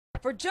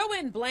For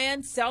Joanne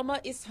Bland,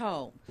 Selma is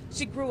home.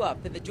 She grew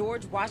up in the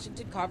George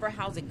Washington Carver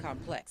housing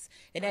complex,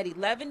 and at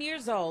 11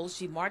 years old,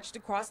 she marched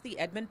across the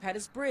Edmund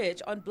Pettus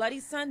Bridge on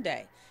Bloody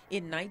Sunday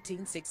in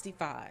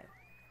 1965.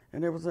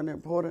 And it was an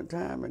important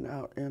time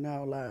in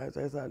our lives.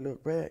 As I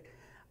look back,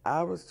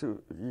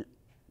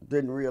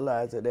 didn't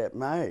realize it at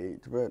my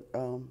age, but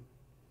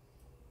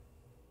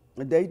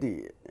they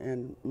did,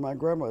 and my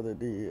grandmother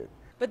did.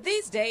 But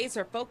these days,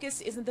 her focus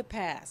isn't the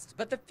past,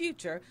 but the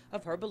future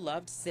of her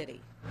beloved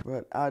city.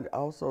 But I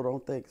also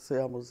don't think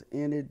Selma's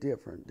any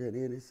different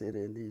than any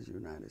city in these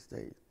United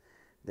States.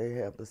 They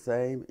have the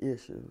same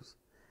issues.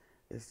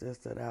 It's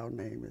just that our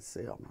name is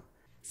Selma.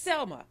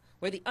 Selma,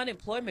 where the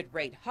unemployment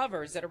rate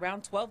hovers at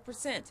around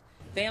 12%.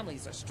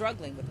 Families are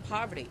struggling with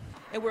poverty,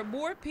 and where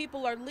more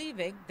people are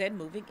leaving than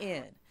moving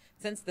in.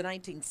 Since the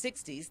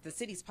 1960s, the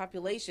city's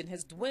population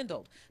has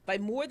dwindled by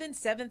more than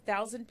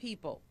 7,000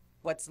 people.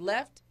 What's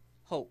left?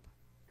 Hope.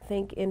 I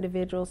think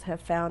individuals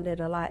have found it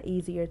a lot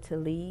easier to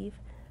leave.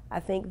 I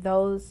think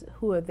those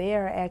who are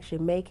there are actually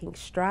making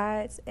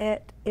strides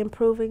at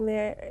improving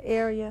their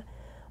area,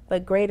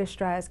 but greater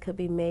strides could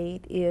be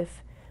made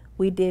if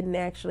we didn't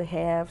actually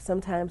have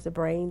sometimes the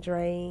brain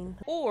drain.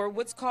 Or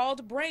what's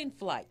called brain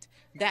flight.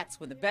 That's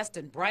when the best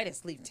and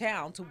brightest leave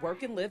town to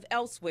work and live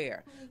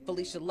elsewhere.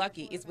 Felecia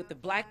Lucky is with the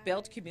Black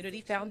Belt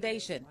Community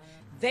Foundation.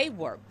 They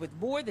work with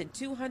more than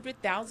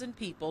 200,000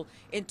 people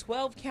in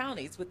 12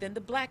 counties within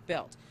the Black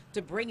Belt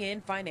to bring in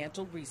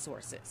financial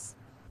resources.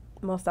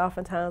 Most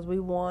oftentimes we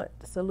want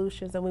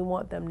solutions and we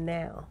want them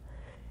now.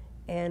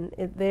 And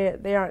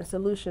there aren't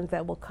solutions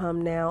that will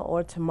come now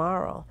or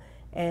tomorrow.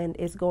 And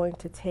it's going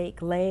to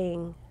take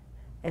laying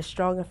as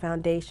strong a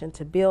foundation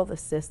to build the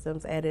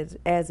systems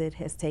as it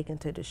has taken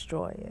to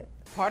destroy it.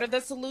 Part of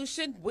the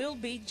solution will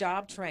be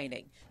job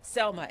training.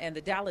 Selma and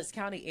the Dallas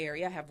County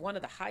area have one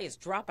of the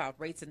highest dropout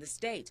rates in the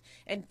state,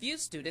 and few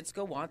students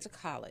go on to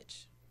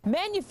college.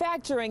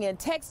 Manufacturing and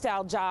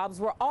textile jobs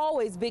were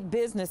always big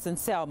business in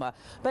Selma,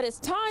 but as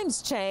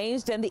times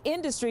changed and the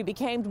industry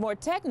became more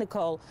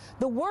technical,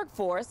 the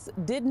workforce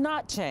did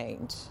not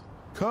change.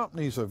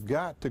 Companies have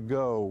got to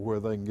go where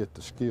they can get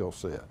the skill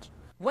sets.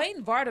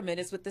 Wayne Vardaman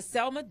is with the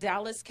Selma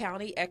Dallas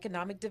County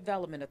Economic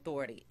Development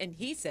Authority, and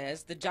he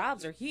says the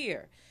jobs are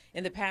here.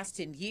 In the past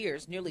 10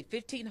 years, nearly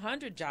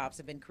 1,500 jobs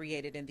have been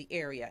created in the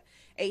area.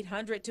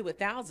 800 to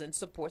 1,000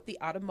 support the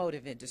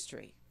automotive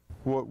industry.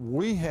 What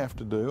we have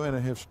to do,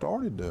 and have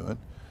started doing,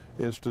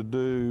 is to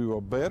do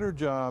a better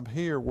job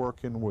here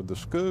working with the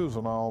schools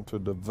and all to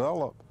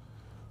develop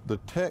the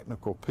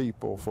technical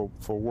people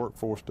for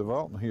workforce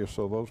development here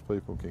so those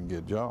people can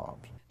get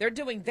jobs. They're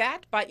doing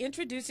that by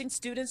introducing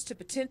students to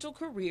potential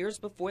careers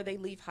before they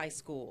leave high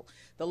school.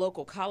 The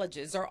local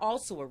colleges are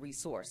also a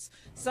resource.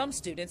 Some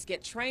students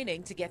get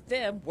training to get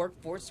them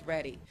workforce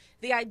ready.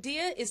 The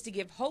idea is to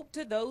give hope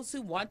to those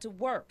who want to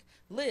work,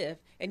 live,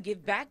 and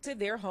give back to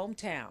their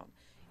hometown.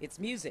 It's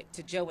music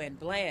to Joanne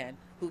Bland,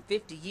 who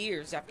 50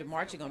 years after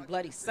marching on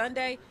Bloody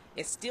Sunday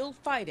is still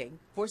fighting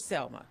for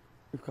Selma.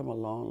 We've come a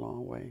long,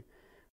 long way.